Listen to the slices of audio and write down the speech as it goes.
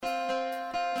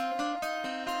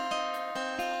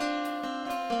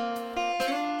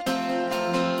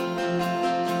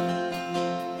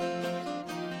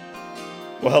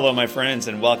Well, hello, my friends,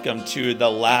 and welcome to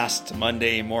the last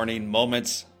Monday morning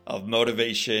moments of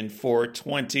motivation for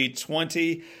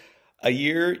 2020. A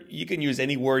year, you can use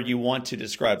any word you want to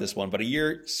describe this one, but a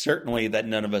year certainly that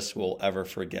none of us will ever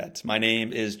forget. My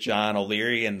name is John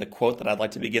O'Leary, and the quote that I'd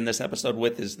like to begin this episode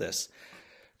with is this: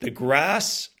 "The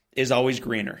grass is always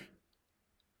greener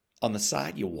on the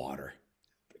side you water."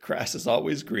 The grass is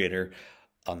always greener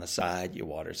on the side you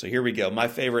water. So here we go. My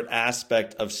favorite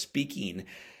aspect of speaking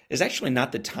is actually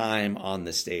not the time on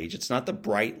the stage. It's not the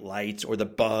bright lights or the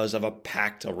buzz of a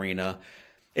packed arena.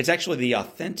 It's actually the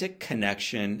authentic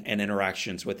connection and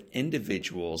interactions with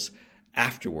individuals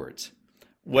afterwards.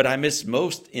 What I miss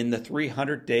most in the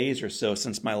 300 days or so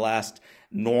since my last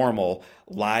normal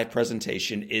live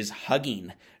presentation is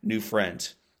hugging new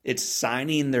friends. It's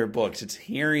signing their books. It's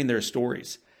hearing their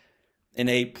stories. In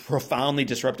a profoundly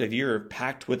disruptive year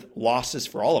packed with losses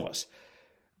for all of us,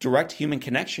 direct human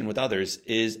connection with others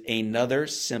is another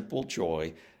simple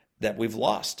joy that we've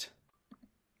lost.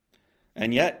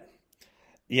 And yet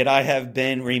I have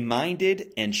been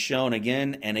reminded and shown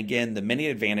again and again the many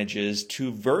advantages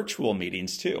to virtual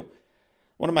meetings too.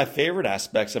 One of my favorite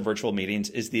aspects of virtual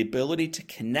meetings is the ability to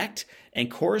connect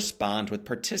and correspond with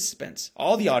participants,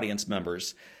 all the audience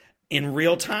members, in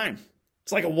real time.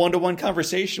 It's like a one-to-one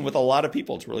conversation with a lot of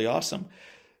people. It's really awesome.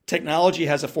 Technology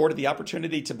has afforded the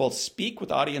opportunity to both speak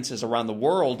with audiences around the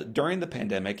world during the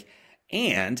pandemic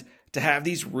and to have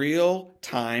these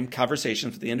real-time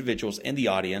conversations with the individuals in the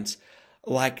audience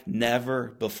like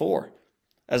never before.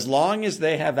 As long as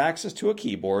they have access to a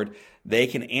keyboard, they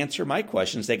can answer my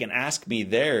questions, they can ask me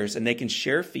theirs, and they can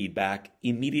share feedback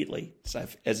immediately,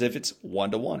 as if it's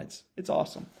one-to-one. It's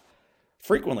awesome.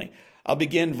 Frequently, I'll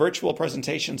begin virtual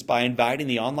presentations by inviting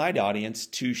the online audience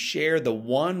to share the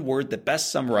one word that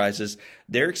best summarizes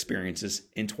their experiences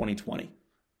in 2020.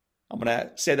 I'm going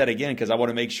to say that again because I want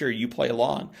to make sure you play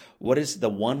along. What is the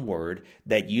one word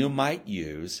that you might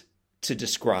use to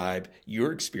describe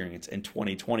your experience in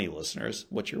 2020, listeners?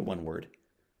 What's your one word?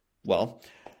 Well,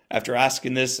 after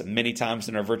asking this many times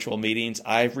in our virtual meetings,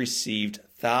 I've received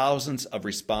thousands of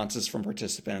responses from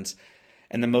participants,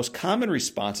 and the most common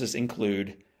responses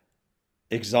include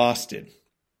exhausted,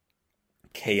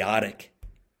 chaotic,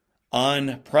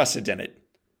 unprecedented,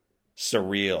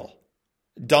 surreal,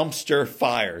 dumpster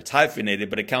fire. It's hyphenated,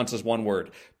 but it counts as one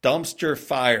word. Dumpster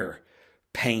fire,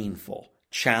 painful,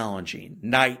 challenging,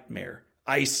 nightmare,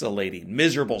 isolating,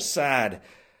 miserable, sad,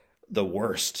 the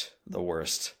worst.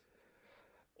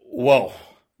 Whoa.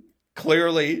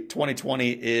 Clearly,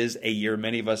 2020 is a year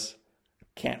many of us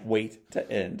can't wait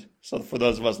to end. So for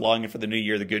those of us longing for the new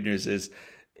year, the good news is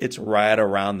it's right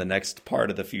around the next part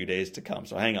of the few days to come.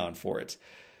 So hang on for it.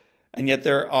 And yet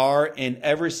there are in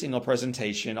every single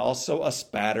presentation also a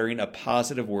spattering of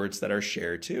positive words that are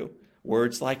shared too.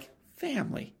 Words like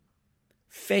family,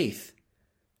 faith,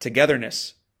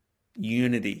 togetherness,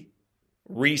 unity,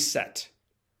 reset,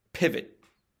 pivot,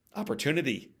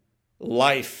 opportunity,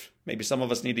 life. Maybe some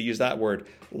of us need to use that word.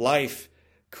 Life,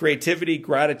 creativity,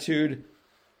 gratitude,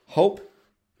 hope,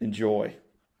 and joy.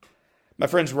 My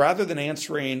friends, rather than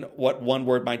answering what one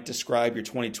word might describe your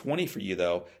 2020 for you,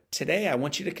 though, today I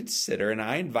want you to consider, and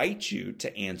I invite you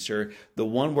to answer the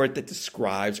one word that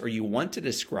describes, or you want to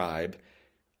describe,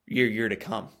 your year to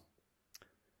come.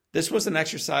 This was an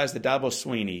exercise that Dabo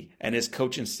Swinney and his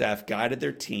coaching staff guided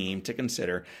their team to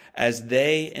consider as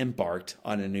they embarked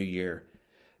on a new year.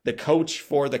 The coach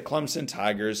for the Clemson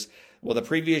Tigers, the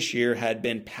previous year had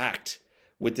been packed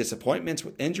with disappointments,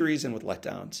 with injuries, and with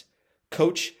letdowns.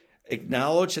 Coach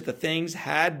acknowledged that the things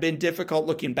had been difficult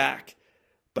looking back,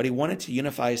 but he wanted to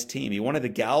unify his team. He wanted to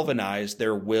galvanize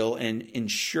their will and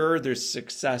ensure their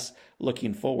success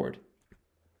looking forward.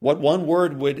 What one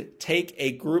word would take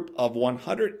a group of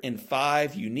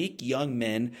 105 unique young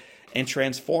men and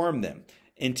transform them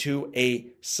into a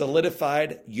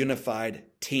solidified, unified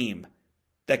team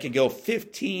that could go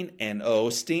 15-0,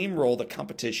 steamroll the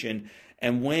competition,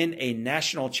 and win a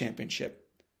national championship?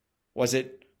 Was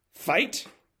it fight,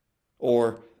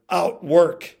 or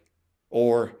outwork,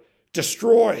 or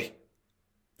destroy?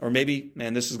 Or maybe,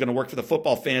 man, this is going to work for the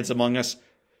football fans among us,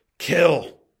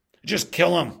 kill. Just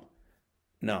kill them.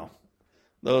 No,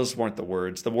 those weren't the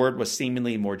words. The word was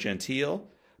seemingly more genteel,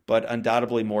 but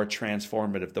undoubtedly more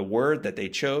transformative. The word that they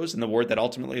chose and the word that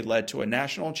ultimately led to a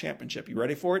national championship. You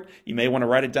ready for it? You may want to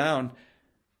write it down.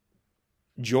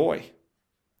 Joy.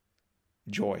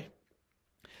 Joy.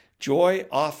 Joy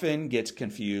often gets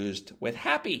confused with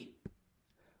happy.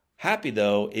 Happy,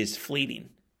 though, is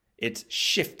fleeting. It's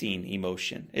shifting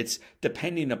emotion. It's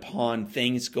depending upon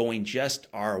things going just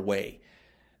our way.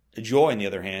 Joy, on the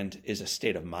other hand, is a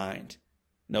state of mind.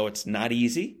 No, it's not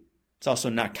easy. It's also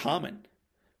not common.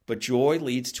 But joy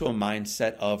leads to a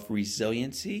mindset of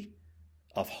resiliency,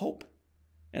 of hope,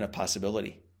 and of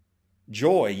possibility.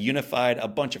 Joy unified a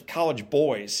bunch of college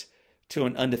boys to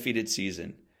an undefeated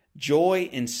season. Joy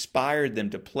inspired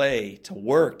them to play, to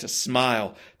work, to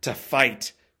smile, to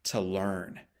fight, to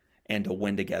learn, and to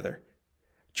win together.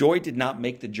 Joy did not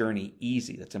make the journey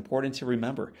easy. That's important to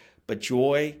remember. But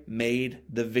joy made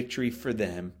the victory for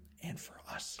them and for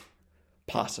us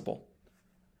possible.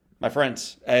 My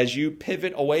friends, as you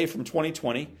pivot away from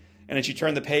 2020 and as you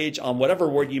turn the page on whatever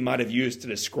word you might have used to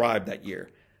describe that year,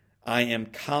 I am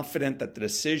confident that the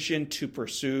decision to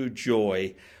pursue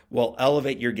joy will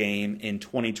elevate your game in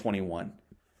 2021.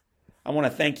 I want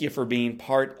to thank you for being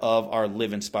part of our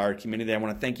Live Inspired community. I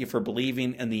want to thank you for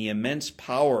believing in the immense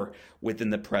power within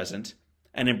the present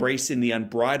and embracing the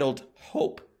unbridled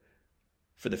hope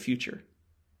for the future.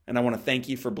 And I want to thank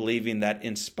you for believing that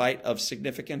in spite of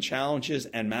significant challenges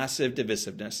and massive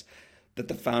divisiveness, that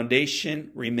the foundation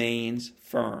remains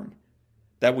firm,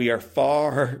 that we are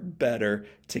far better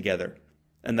together,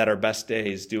 and that our best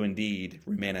days do indeed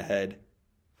remain ahead.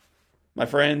 My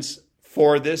friends,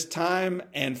 for this time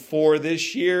and for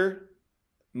this year,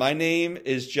 my name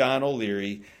is John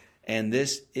O'Leary, and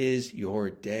this is your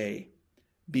day.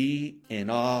 Be in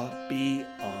awe, be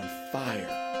on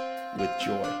fire with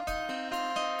joy.